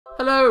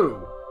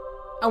Hello,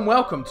 and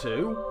welcome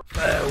to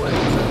Fairway.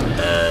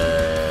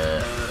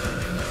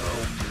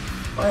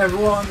 Hi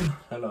everyone.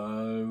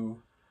 Hello.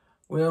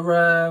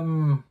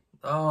 We're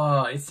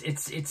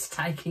it's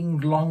taking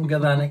longer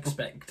than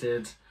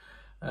expected.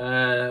 We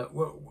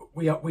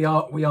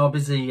are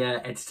busy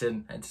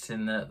editing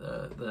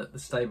the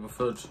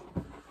Stableford.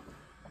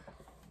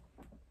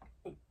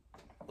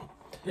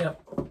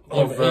 Yep.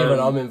 Even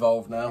I'm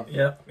involved now.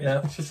 Yeah.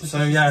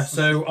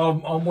 So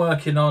I'm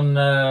working on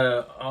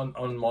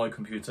my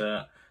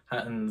computer.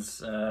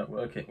 Hatton's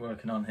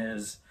working on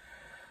his.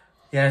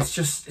 Yeah, it's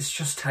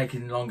just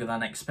taking longer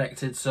than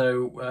expected.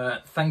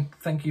 So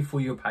thank you for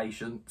your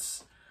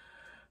patience.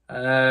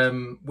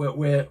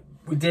 We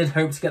did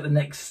hope to get the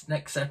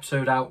next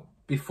episode out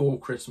before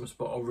Christmas,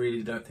 but I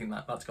really don't think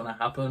that's going to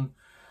happen.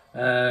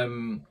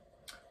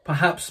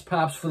 Perhaps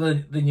for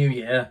the new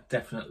year,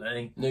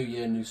 definitely. New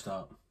year, new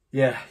start.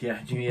 Yeah,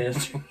 New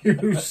Year's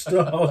new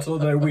start.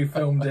 Although we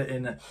filmed it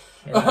in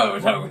oh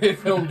no, we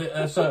filmed it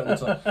at a certain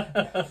time.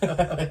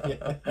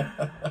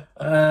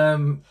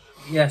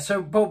 Yeah.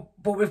 So, but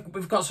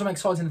we've got some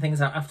exciting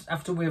things out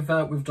after we've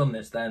done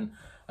this. Then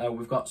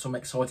we've got some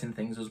exciting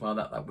things as well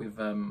that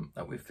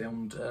we've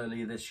filmed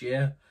earlier this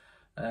year.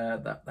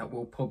 That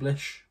we'll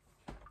publish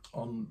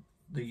on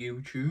the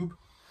YouTube.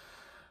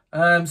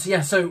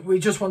 So we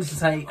just wanted to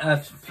say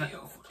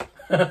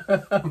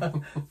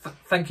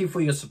thank you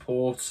for your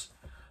support.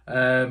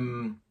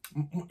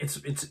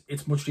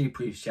 It's muchly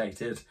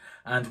appreciated,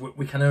 and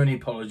we can only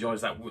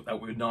apologise that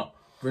we're not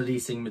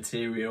releasing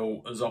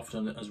material as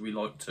often as we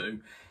like to.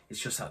 It's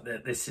just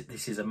that this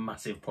is a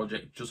massive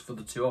project just for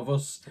the two of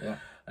us. Yeah.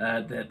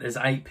 There's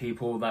 8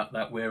 people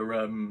that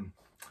we're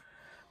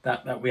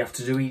that we have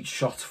to do each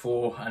shot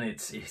for, and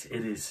it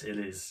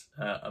is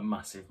a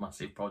massive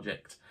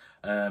project.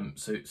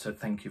 So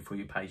thank you for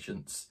your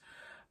patience.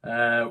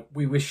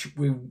 We wish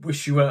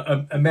you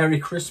a Merry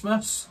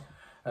Christmas.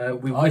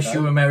 We wish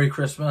you a Merry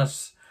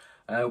Christmas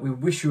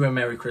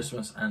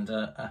and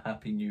a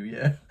Happy New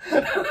Year.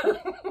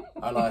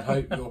 And I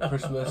hope your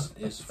Christmas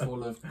is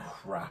full of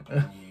crap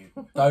and you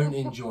don't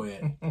enjoy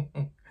it.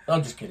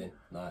 I'm just kidding.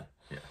 No.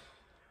 Yeah.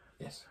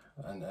 Yes.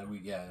 And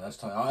that's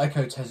time. I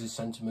echo Tez's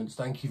sentiments.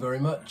 Thank you very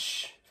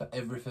much for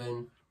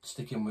everything.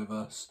 Sticking with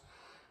us.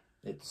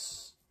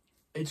 It's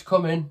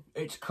coming.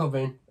 It's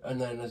coming. And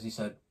then, as he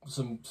said,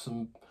 some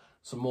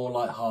more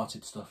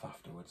light-hearted stuff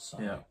afterwards. So,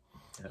 yeah.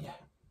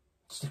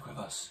 Stick with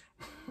us,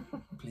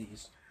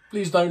 please.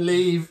 Please don't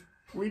leave.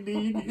 We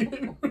need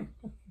you.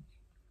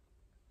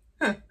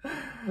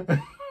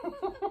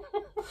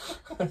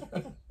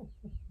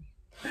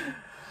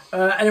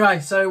 Anyway,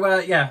 so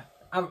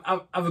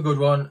have a good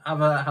one.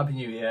 Have a Happy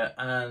New Year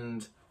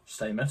and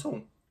stay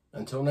metal.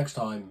 Until next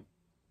time.